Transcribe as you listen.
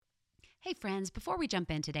Hey friends, before we jump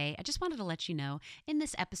in today, I just wanted to let you know in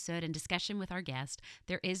this episode and discussion with our guest,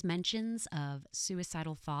 there is mentions of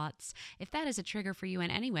suicidal thoughts. If that is a trigger for you in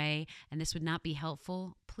any way and this would not be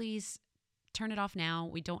helpful, please turn it off now.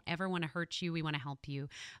 We don't ever want to hurt you. We want to help you.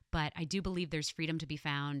 But I do believe there's freedom to be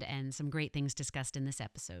found and some great things discussed in this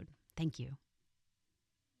episode. Thank you.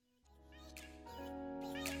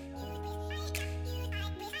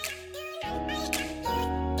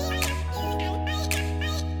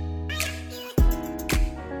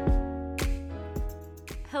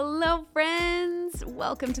 Hello, friends.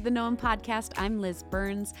 Welcome to the Known Podcast. I'm Liz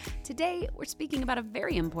Burns. Today, we're speaking about a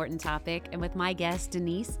very important topic, and with my guest,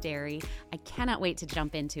 Denise Dery. I cannot wait to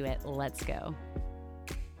jump into it. Let's go.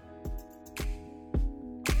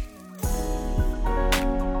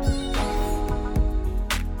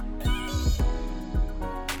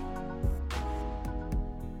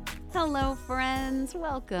 Hello, friends.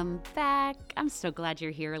 Welcome back. I'm so glad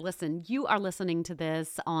you're here. Listen, you are listening to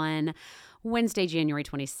this on Wednesday, January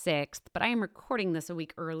 26th, but I am recording this a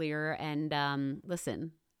week earlier. And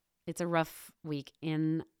listen, it's a rough week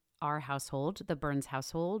in our household, the Burns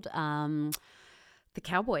household. The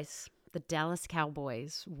Cowboys, the Dallas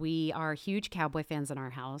Cowboys. We are huge Cowboy fans in our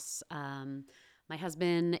house. My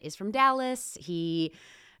husband is from Dallas. He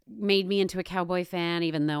made me into a Cowboy fan,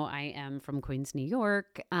 even though I am from Queens, New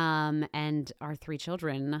York. And our three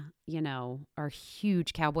children, are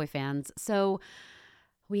huge Cowboy fans. So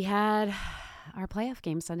we had our playoff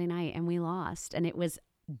game Sunday night and we lost, and it was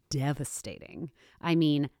devastating. I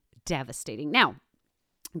mean, devastating. Now,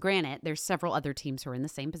 granted, there's several other teams who are in the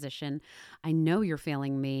same position. I know you're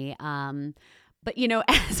feeling me. But,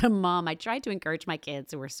 as a mom, I tried to encourage my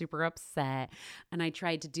kids who were super upset. And I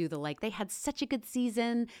tried to do they had such a good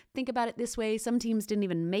season. Think about it this way. Some teams didn't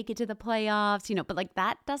even make it to the playoffs, but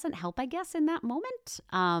that doesn't help, I guess, in that moment.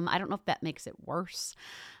 I don't know if that makes it worse.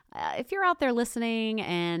 If you're out there listening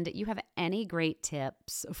and you have any great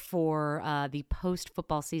tips for the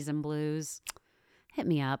post-football season blues, hit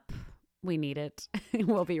me up. We need it.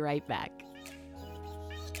 We'll be right back.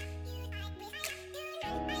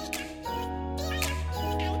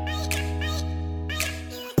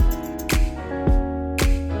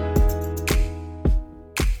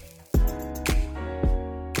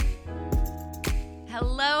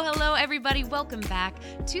 Hello, everybody. Welcome back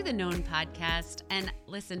to the Known Podcast. And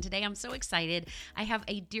listen, today I'm so excited. I have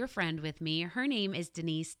a dear friend with me. Her name is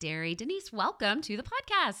Denise Dery. Denise, welcome to the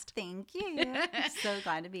podcast. Thank you. I'm so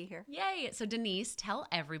glad to be here. Yay. So Denise, tell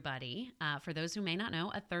everybody, for those who may not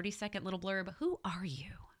know, a 30-second little blurb. Who are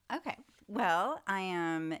you? Okay. Well, I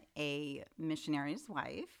am a missionary's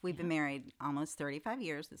wife. We've been married almost 35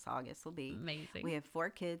 years. This August will be. Amazing. We have 4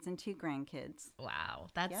 kids and 2 grandkids. Wow.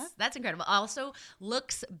 That's incredible. Also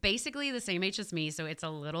looks basically the same age as me, so it's a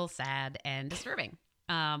little sad and disturbing.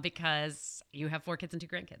 Because you have 4 kids and 2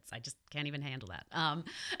 grandkids. I just can't even handle that. On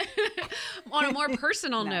a more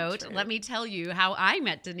personal note, let me tell you how I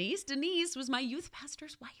met Denise. Denise was my youth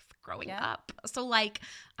pastor's wife growing up. So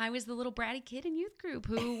I was the little bratty kid in youth group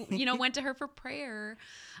who, went to her for prayer.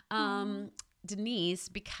 Denise,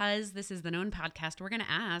 because this is the Known Podcast, we're going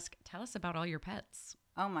to tell us about all your pets.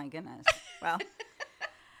 Oh my goodness. Well,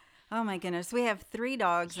 oh my goodness. We have 3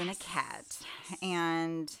 dogs and a cat.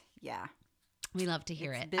 And we love to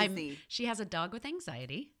hear it. Busy. She has a dog with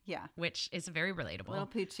anxiety. Yeah. Which is very relatable. Little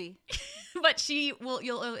Poochie. But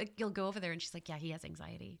you'll go over there and she's like, yeah, he has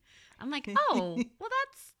anxiety. I'm like, oh, well,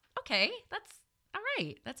 that's okay. That's all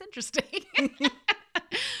right. That's interesting.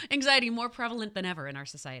 Anxiety more prevalent than ever in our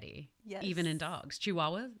society. Yes. Even in dogs.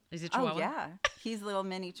 Chihuahua? Is it Chihuahua? Oh, yeah. He's a little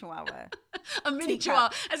mini Chihuahua. A mini Chihuahua.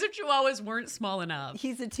 As if Chihuahuas weren't small enough.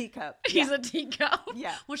 He's a teacup. He's a teacup.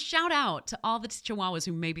 Yeah. Well, shout out to all the Chihuahuas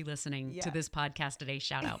who may be listening to this podcast today.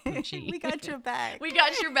 Shout out, Poochie. We got your back. We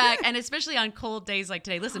got your back. And especially on cold days like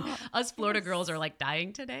today. Listen, us Florida girls are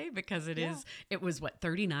dying today because it was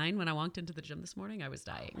 39 when I walked into the gym this morning. I was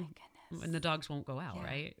dying. Oh, my goodness. And the dogs won't go out,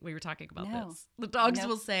 right? We were talking about this. The dogs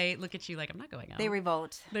will say, look at you like, I'm not going out. They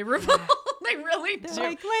revolt. They revolt. They really do. They're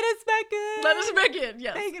like, let us back in. Let us back in,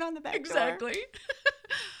 yes. Bang it on the back door. Exactly.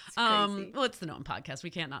 It's crazy. Well, it's the Known Podcast. We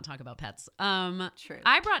can't not talk about pets. True.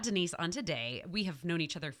 I brought Denise on today. We have known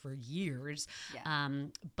each other for years. Yeah.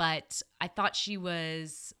 But I thought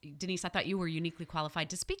Denise, I thought you were uniquely qualified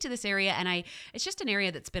to speak to this area. And it's just an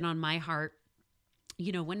area that's been on my heart.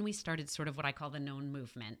 When we started sort of what I call the Known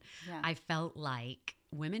movement, I felt like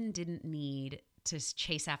women didn't need to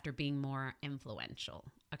chase after being more influential.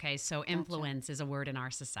 Okay, so influence is a word in our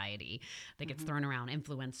society that gets thrown around,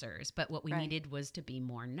 influencers. But what we needed was to be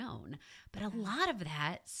more known. But a lot of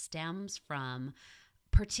that stems from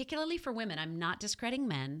particularly for women, I'm not discrediting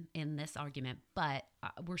men in this argument, but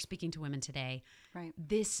we're speaking to women today. Right.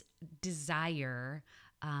 This desire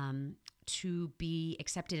to be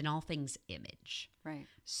accepted in all things image. Right.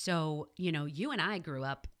 So, you and I grew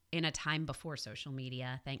up in a time before social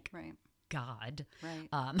media, thank God. Right.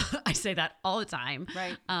 I say that all the time.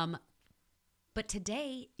 Right. But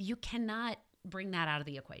today, you cannot bring that out of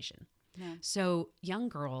the equation. No. So young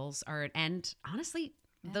girls are, and honestly,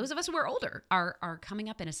 those of us who are older are coming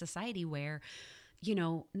up in a society where,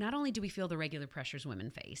 not only do we feel the regular pressures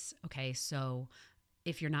women face, okay, so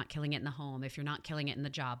if you're not killing it in the home, if you're not killing it in the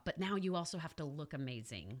job, but now you also have to look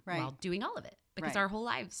amazing while doing all of it because our whole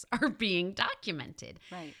lives are being documented.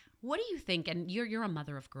 Right. What do you think? And you're a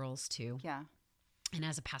mother of girls too. Yeah. And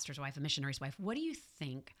as a pastor's wife, a missionary's wife, what do you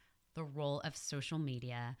think the role of social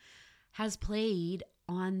media has played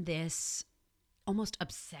on this almost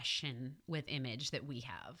obsession with image that we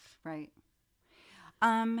have? Right.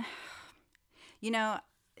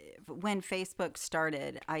 When Facebook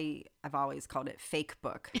started, I've always called it fake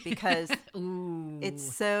book because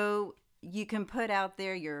it's so you can put out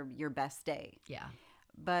there your best day. Yeah.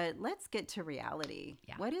 But let's get to reality.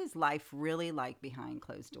 Yeah. What is life really like behind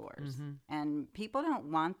closed doors? Mm-hmm. And people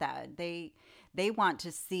don't want that. They want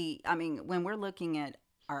to see, when we're looking at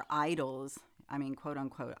our idols, quote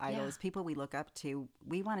unquote idols, people we look up to,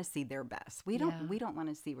 we want to see their best. We don't want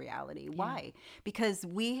to see reality. Yeah. Why? Because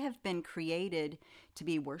we have been created to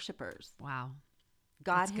be worshipers. Wow.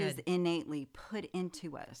 God has innately put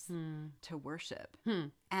into us to worship.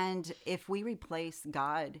 And if we replace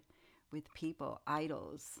God with people,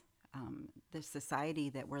 idols, the society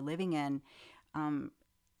that we're living in,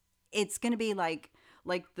 it's going to be like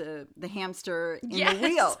the hamster in the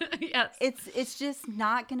wheel. Yes. It's just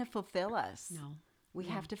not going to fulfill us. No. We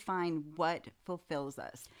have to find what fulfills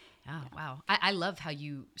us. Oh, wow. I love how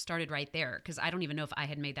you started right there because I don't even know if I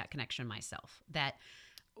had made that connection myself. That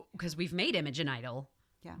because we've made image an idol.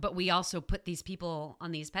 Yeah. But we also put these people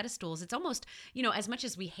on these pedestals. It's almost, as much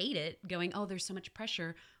as we hate it, going, oh, there's so much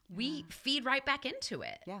pressure, we feed right back into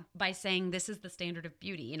it by saying this is the standard of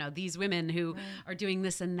beauty. These women who are doing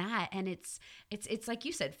this and that. And it's like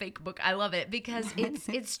you said, fake book. I love it because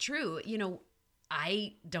it's true.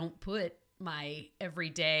 I don't put my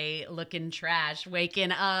everyday looking trash,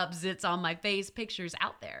 waking up, zits on my face pictures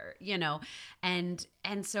out there, and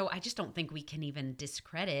so I just don't think we can even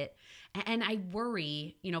discredit. And I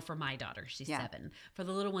worry, for my daughter, she's 7, for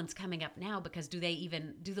the little ones coming up now, because do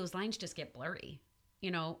those lines just get blurry?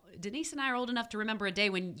 Denise and I are old enough to remember a day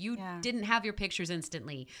when you didn't have your pictures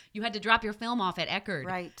instantly. You had to drop your film off at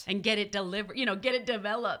Eckerd and get it delivered, get it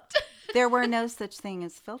developed. There were no such thing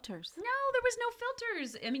as filters. No, there was no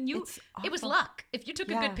filters. It was luck. If you took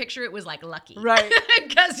a good picture, it was like lucky. Right.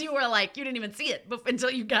 Because you were like, you didn't even see it until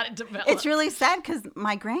you got it developed. It's really sad because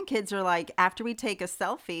my grandkids are like, after we take a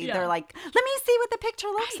selfie, they're like, let me see what the picture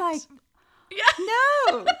looks like. Yeah.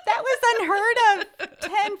 No, that was unheard of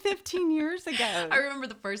 10, 15 years ago. I remember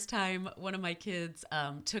the first time one of my kids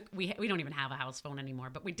we don't even have a house phone anymore,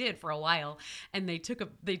 but we did for a while. And they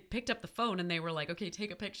picked up the phone and they were like, okay,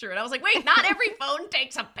 take a picture. And I was like, wait, not every phone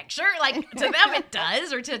takes a picture. Like to them it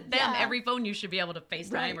does, or to them every phone you should be able to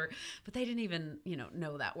FaceTime but they didn't even,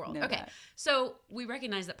 know that world. So we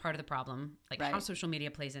recognize that part of the problem, how social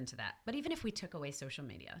media plays into that. But even if we took away social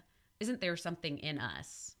media, isn't there something in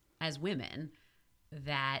us as women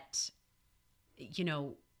that,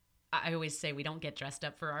 I always say we don't get dressed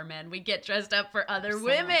up for our men. We get dressed up for other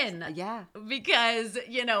women. Yeah. Because,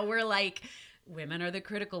 we're like, women are the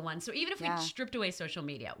critical ones. So even if we stripped away social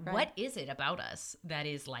media, what is it about us that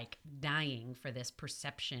is like dying for this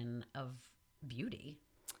perception of beauty?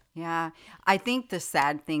 Yeah. I think the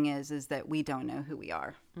sad thing is that we don't know who we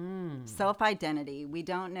are. Self-identity. We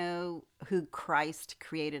don't know who Christ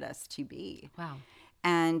created us to be. Wow.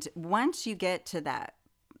 And once you get to that,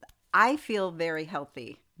 I feel very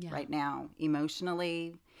healthy right now,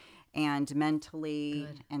 emotionally and mentally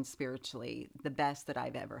and spiritually, the best that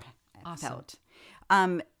I've ever felt.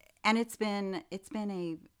 And it's been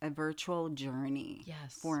a virtual journey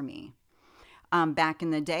for me. Back in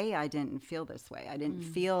the day, I didn't feel this way. I didn't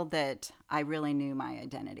feel that I really knew my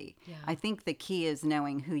identity. Yeah. I think the key is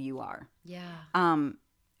knowing who you are. Yeah.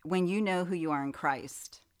 When you know who you are in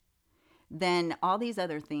Christ, then all these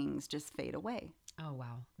other things just fade away. Oh,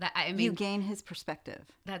 wow. You gain his perspective.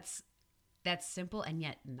 That's simple and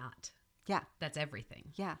yet not. Yeah. That's everything.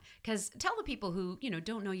 Yeah. Because tell the people who,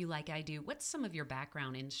 don't know you like I do, what's some of your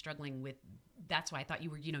background in struggling with, that's why I thought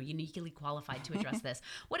you were, uniquely qualified to address this.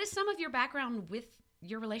 What is some of your background with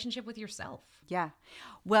your relationship with yourself? Yeah.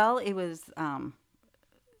 Well, it was,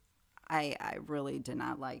 I really did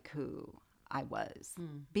not like who I was.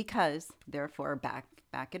 Because, therefore, back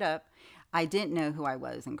it up, I didn't know who I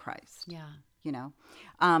was in Christ. Yeah. You know,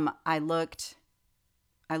 I looked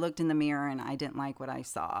in the mirror and I didn't like what I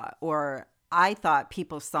saw, or I thought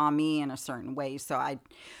people saw me in a certain way. So I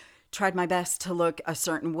tried my best to look a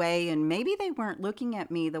certain way, and maybe they weren't looking at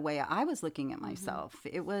me the way I was looking at myself.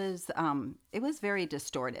 It was very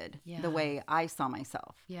distorted, the way I saw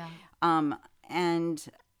myself. Yeah. And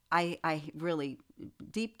I really,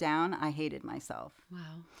 deep down, I hated myself. Wow.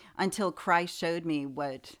 Until Christ showed me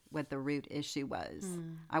what the root issue was.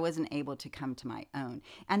 I wasn't able to come to my own.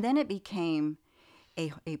 And then it became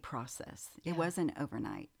a process. It wasn't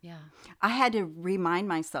overnight. Yeah. I had to remind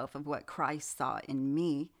myself of what Christ saw in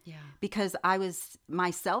me. Yeah. Because my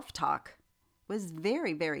self-talk was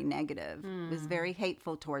very, very negative. It was very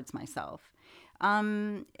hateful towards myself.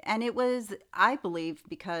 And it was, I believe,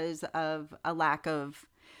 because of a lack of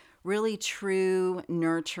really true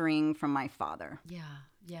nurturing from my father. Yeah.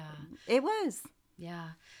 Yeah. It was. Yeah.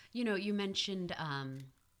 You know, you mentioned,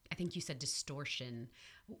 I think you said distortion.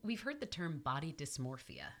 We've heard the term body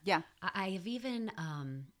dysmorphia. Yeah. I have even,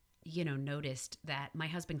 noticed that my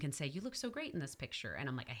husband can say, "You look so great in this picture." And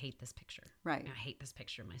I'm like, I hate this picture. Right. I hate this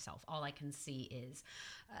picture of myself. All I can see is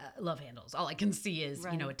love handles. All I can see is,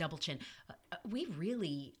 a double chin. We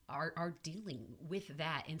really are dealing with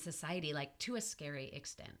that in society, like to a scary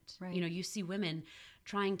extent. Right. You see women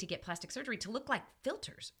trying to get plastic surgery to look like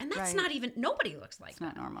filters. And that's not even, nobody looks like that.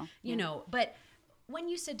 It's not normal. You know, but when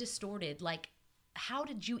you said distorted, like, how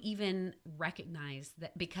did you even recognize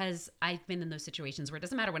that? Because I've been in those situations where it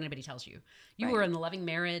doesn't matter what anybody tells you. You were in a loving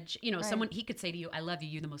marriage. Someone, he could say to you, "I love you.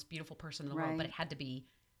 You're the most beautiful person in the world," but it had to be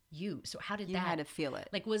you. So how did you had to feel it?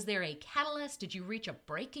 Like, was there a catalyst? Did you reach a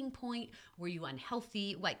breaking point? Were you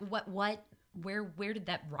unhealthy? Like, where did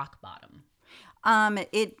that rock bottom?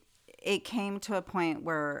 It came to a point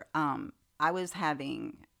where I was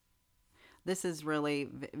having, this is really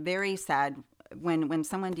very sad. When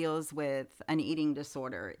someone deals with an eating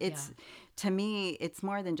disorder, to me, it's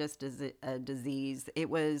more than just a disease. It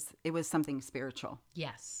was something spiritual.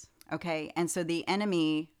 Yes. Okay. And so the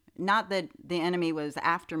enemy, not that the enemy was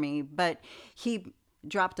after me, but he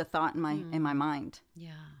dropped a thought in my mind.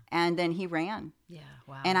 Yeah. And then he ran. Yeah.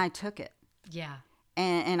 Wow. And I took it. Yeah.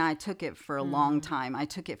 And I took it for a long time. I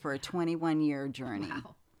took it for a 21-year journey.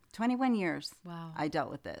 Wow. 21 years. Wow. I dealt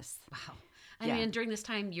with this. Wow. I mean, during this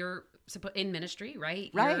time, you're in ministry,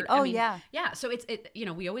 right? Right. Yeah. Yeah. So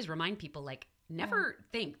we always remind people, like, never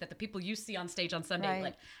think that the people you see on stage on Sunday,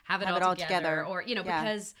 like, have it all together. Or,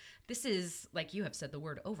 because this is, like you have said the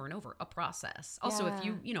word over and over, a process. Also, if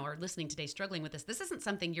you, are listening today struggling with this isn't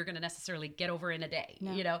something you're going to necessarily get over in a day, So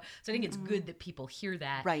I think it's good that people hear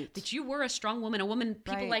that, that you were a strong woman, a woman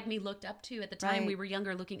people like me looked up to at the time we were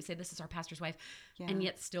younger, looking to say, this is our pastor's wife, and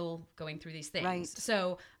yet still going through these things. Right.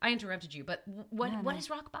 So I interrupted you, but what is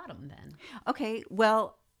rock bottom then? Okay.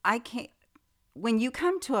 Well, when you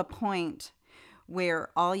come to a point where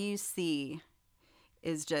all you see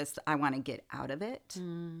is just, I want to get out of it.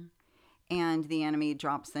 And the enemy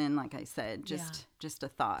drops in, like I said, just a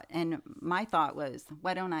thought. And my thought was,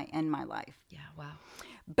 why don't I end my life? Yeah, wow.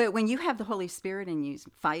 But when you have the Holy Spirit in you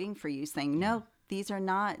fighting for you, saying, no, this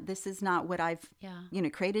is not what I've,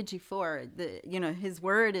 created you for. His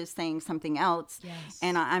word is saying something else. Yes.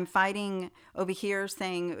 And I'm fighting over here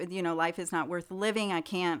saying, life is not worth living. I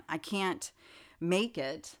can't make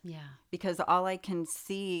it. Yeah. Because all I can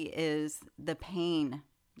see is the pain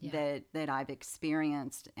that I've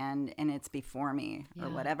experienced and it's before me or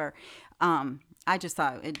whatever. I just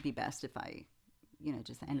thought it'd be best if I,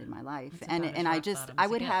 just ended my life. And I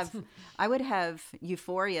would have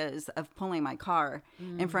euphorias of pulling my car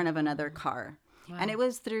in front of another car. Wow. And it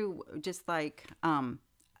was through just like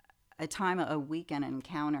a weekend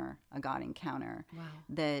encounter, a God encounter,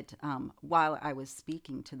 that while I was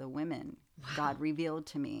speaking to the women, God revealed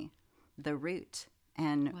to me the root.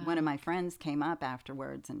 And one of my friends came up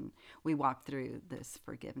afterwards, and we walked through this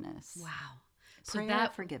forgiveness. Wow. So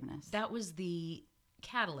that forgiveness. That was the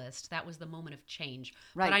catalyst. That was the moment of change.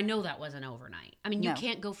 Right. But I know that wasn't overnight. I mean, you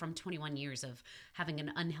can't go from 21 years of having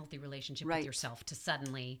an unhealthy relationship with yourself to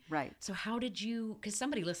suddenly. Right. So how did you, because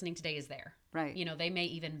somebody listening today is there. Right. They may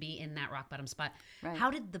even be in that rock bottom spot. Right. How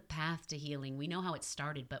did the path to healing, we know how it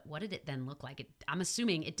started, but what did it then look like? I'm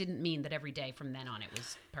assuming it didn't mean that every day from then on it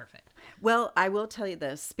was perfect. Well, I will tell you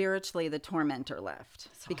this. Spiritually, the tormentor left.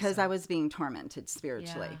 That's because awesome. I was being tormented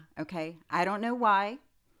spiritually. Yeah. Okay. I don't know why.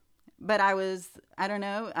 But I don't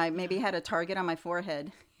know, I maybe had a target on my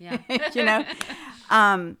forehead. Yeah.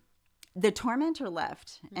 The tormentor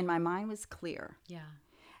left and my mind was clear. Yeah.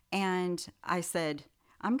 And I said,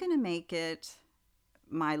 I'm going to make it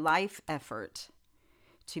my life effort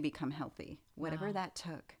to become healthy, whatever that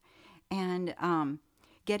took. And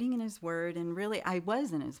getting in his word, and really I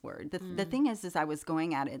was in his word. The thing is I was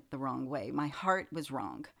going at it the wrong way. My heart was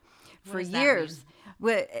wrong. For years,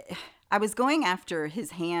 I was going after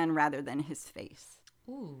his hand rather than his face.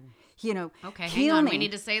 Ooh. You know, okay, hang on. We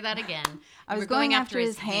need to say that again. I was going after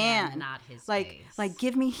his hand, not his face. Like,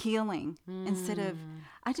 give me healing instead of,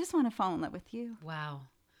 I just want to fall in love with you. Wow.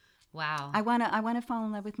 I want to fall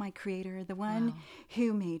in love with my creator, the one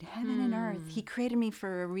who made heaven and earth. He created me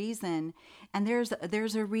for a reason. And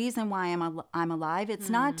there's a reason why I'm alive. It's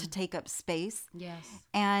not to take up space. Yes.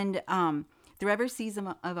 And through every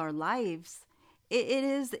season of our lives, it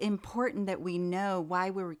is important that we know why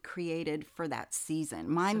we were created for that season.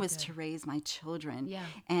 Mine was to raise my children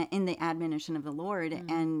in the admonition of the Lord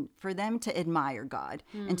and for them to admire God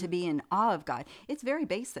and to be in awe of God. It's very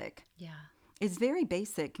basic. Yeah. It's very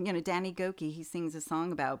basic. You know, Danny Goki, he sings a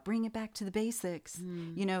song about bring it back to the basics.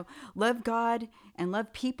 You know, love God and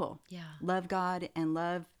love people. Yeah. Love God and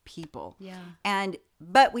love people. Yeah.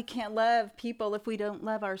 But we can't love people if we don't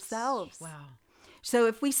love ourselves. Wow. So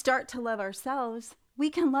if we start to love ourselves,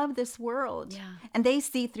 we can love this world. Yeah. And they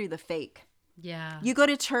see through the fake. Yeah. You go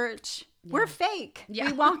to church, we're fake.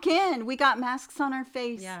 Yeah. We walk in, we got masks on our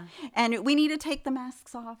face. Yeah. And we need to take the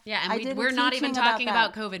masks off. Yeah, and we're not even talking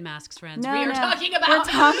about COVID masks, friends. No, we are no. talking about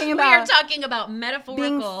we are talking about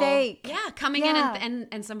metaphorical being fake. Yeah, coming in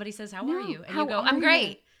and somebody says, "How are you?" And you go, "I'm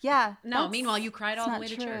great." Yeah. No, meanwhile, you cried all the way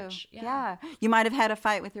to true. church. Yeah. You might have had a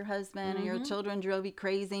fight with your husband and your children drove you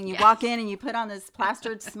crazy and you walk in and you put on this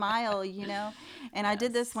plastered smile, you know. And I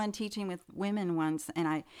did this one teaching with women once, and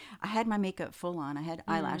I had my makeup full on. I had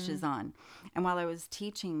eyelashes on. And while I was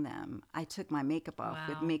teaching them, I took my makeup off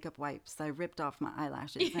with makeup wipes. I ripped off my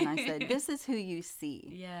eyelashes and I said, this is who you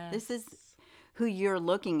see. Yes. This is who you're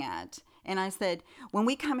looking at. And I said, when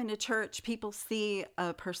we come into church, people see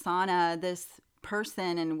a persona, this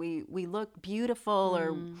person, and we look beautiful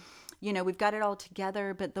or you know, we've got it all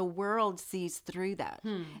together, but the world sees through that.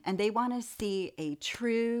 And they want to see a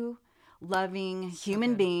true loving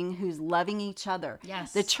human being who's loving each other.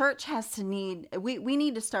 Yes. The church has to we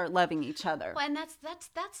need to start loving each other. Well, and that's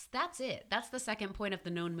it. That's the second point of the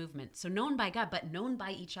known movement. So known by God, but known by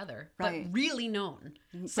each other, but really known.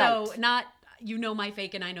 So not you know my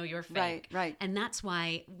fake and I know your fake. Right. And that's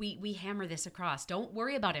why we hammer this across. Don't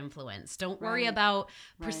worry about influence. Don't worry about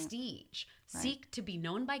prestige. Seek to be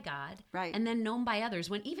known by God and then known by others.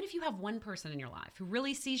 When even if you have one person in your life who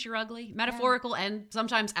really sees your ugly, metaphorical and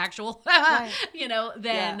sometimes actual, you know,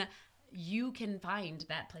 then you can find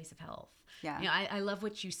that place of health. Yeah. You know, I love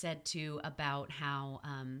what you said too about how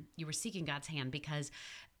you were seeking God's hand, because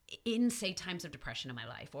in, say, times of depression in my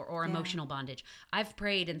life or emotional bondage, I've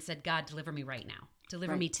prayed and said, God, deliver me right now.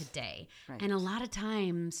 Deliver me today. And a lot of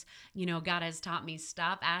times, you know, God has taught me,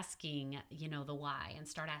 stop asking, you know, the why and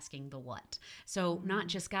start asking the what. So not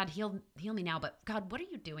just God, heal me now, but God, what are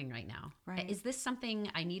you doing right now? Is this something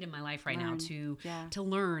I need in my life right now to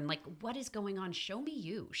learn? Like, what is going on? Show me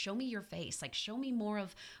you. Show me your face. Like, show me more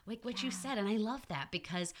of like what you said. And I love that,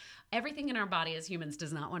 because everything in our body as humans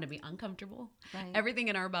does not want to be uncomfortable. Everything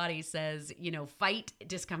in our body says, you know, fight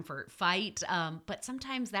discomfort, fight. But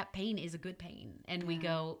sometimes that pain is a good pain. And we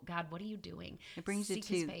go, God, what are you doing? It brings Seek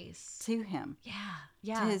you his face. to him.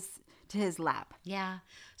 Yeah. To his lap. Yeah.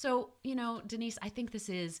 So, you know, Denise, I think this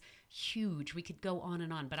is huge. We could go on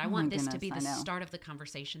and on, but I want this to be the start of the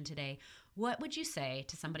conversation today. What would you say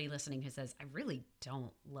to somebody listening who says, I really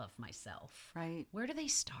don't love myself? Where do they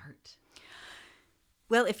start?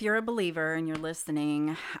 Well, if you're a believer and you're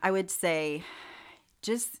listening, I would say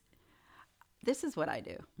this is what I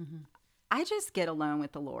do. I just get alone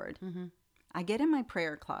with the Lord. I get in my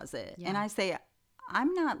prayer closet and I say,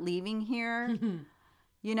 I'm not leaving here,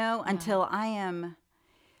 you know, until I am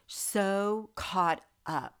so caught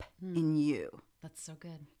up in you. That's so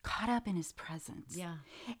good. Caught up in his presence. Yeah.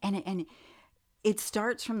 And it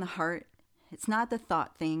starts from the heart. It's not the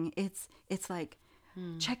thought thing. It's like,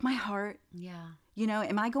 check my heart. Yeah. You know,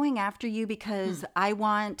 am I going after you because I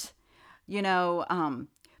want, you know,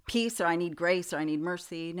 peace, or I need grace, or I need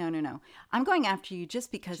mercy? No. I'm going after you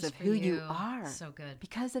just because of who you are. So good.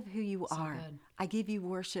 Because of who you are. Good. I give you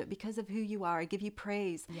worship because of who you are. I give you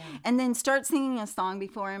praise. Yeah. And then start singing a song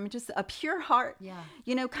before him, just a pure heart. Yeah.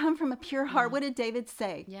 You know, come from a pure heart. What did David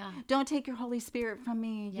say? Yeah. Don't take your Holy Spirit from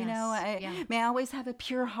me. You know, may I always have a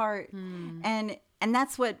pure heart. And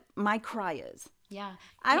that's what my cry is. Yeah.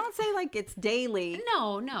 I don't say like it's daily.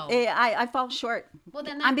 No. I fall short. Well,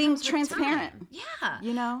 then I'm being transparent. Yeah.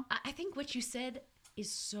 You know? I think what you said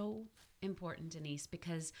is so important, Denise,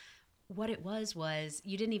 because what it was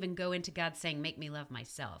you didn't even go into God saying, make me love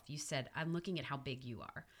myself. You said, I'm looking at how big you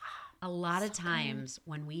are. A lot of times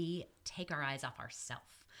when we take our eyes off ourselves,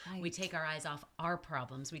 we take our eyes off our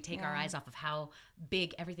problems, we take our eyes off of how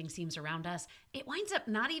big everything seems around us, it winds up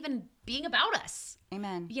not even being about us.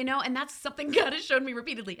 Amen. You know, and that's something God has shown me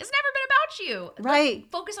repeatedly. It's never been about you. Right.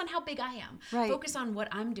 Like, focus on how big I am. Right. Focus on what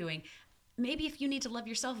I'm doing. Maybe if you need to love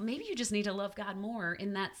yourself, maybe you just need to love God more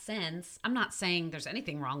in that sense. I'm not saying there's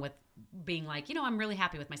anything wrong with being like, you know, I'm really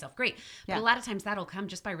happy with myself. Great. But a lot of times that'll come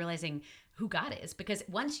just by realizing who God is. Because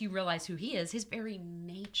once you realize who he is, his very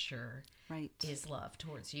nature is love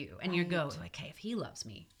towards you. And you go, okay, if he loves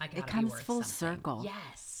me, I gotta be worth something. It comes full circle.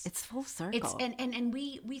 Yes. It's full circle. And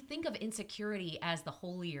we think of insecurity as the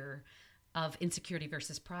holier of insecurity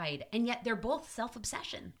versus pride. And yet they're both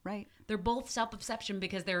self-obsession. Right. They're both self-obsession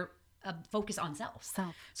because they're focus on self.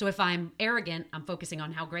 Self. So if I'm arrogant, I'm focusing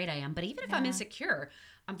on how great I am. But even if I'm insecure,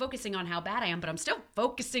 I'm focusing on how bad I am, but I'm still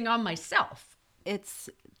focusing on myself. It's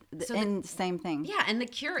the same thing. Yeah, and the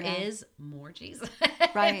cure is more Jesus.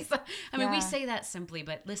 Right. So, I mean, we say that simply,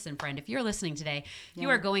 but listen, friend, if you're listening today, you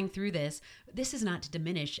are going through this. This is not to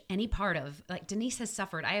diminish any part of, like Denise has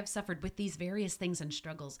suffered. I have suffered with these various things and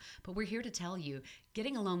struggles, but we're here to tell you,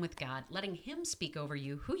 getting alone with God, letting him speak over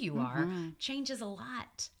you, who you are, changes a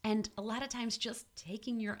lot. And a lot of times just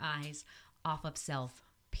taking your eyes off of self,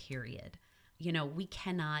 period. You know, we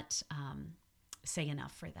cannot say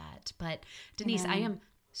enough for that. But Denise, I am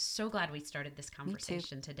so glad we started this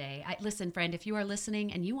conversation today. Listen, friend, if you are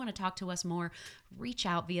listening and you want to talk to us more, reach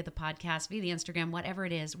out via the podcast, via the Instagram, whatever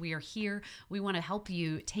it is. We are here. We want to help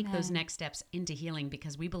you take those next steps into healing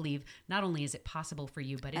because we believe not only is it possible for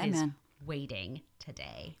you, but it is waiting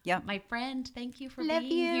today. Yep. My friend, thank you for being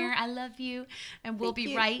here. I love you. And we'll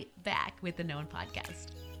be right back with the Known Podcast.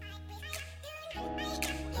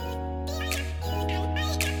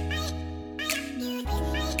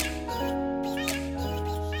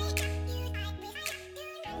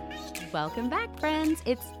 Welcome back, friends.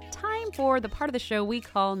 It's time for the part of the show we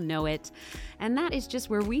call Know It. And that is just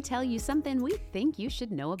where we tell you something we think you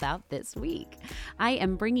should know about this week. I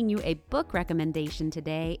am bringing you a book recommendation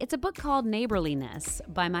today. It's a book called Neighborliness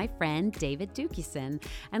by my friend David Dukeson.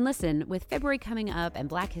 And listen, with February coming up and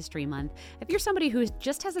Black History Month, if you're somebody who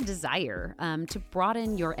just has a desire to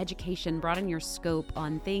broaden your education, broaden your scope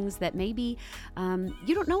on things that maybe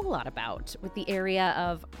you don't know a lot about with the area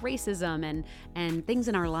of racism and things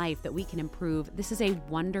in our life that we can improve, this is a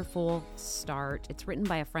wonderful start. It's written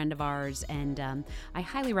by a friend of ours, and I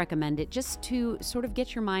highly recommend it just to sort of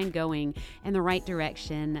get your mind going in the right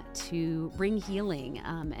direction to bring healing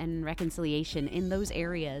and reconciliation in those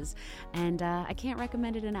areas. And I can't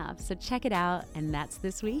recommend it enough. So check it out. And that's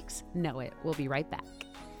this week's Know It. We'll be right back.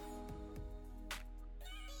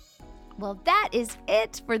 Well, that is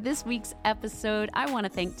it for this week's episode. I want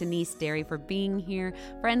to thank Denise Dery for being here.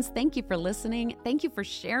 Friends, thank you for listening. Thank you for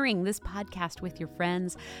sharing this podcast with your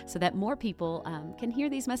friends so that more people can hear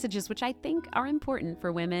these messages, which I think are important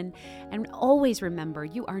for women. And always remember,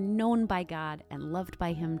 you are known by God and loved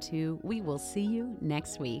by him too. We will see you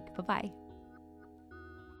next week. Bye-bye.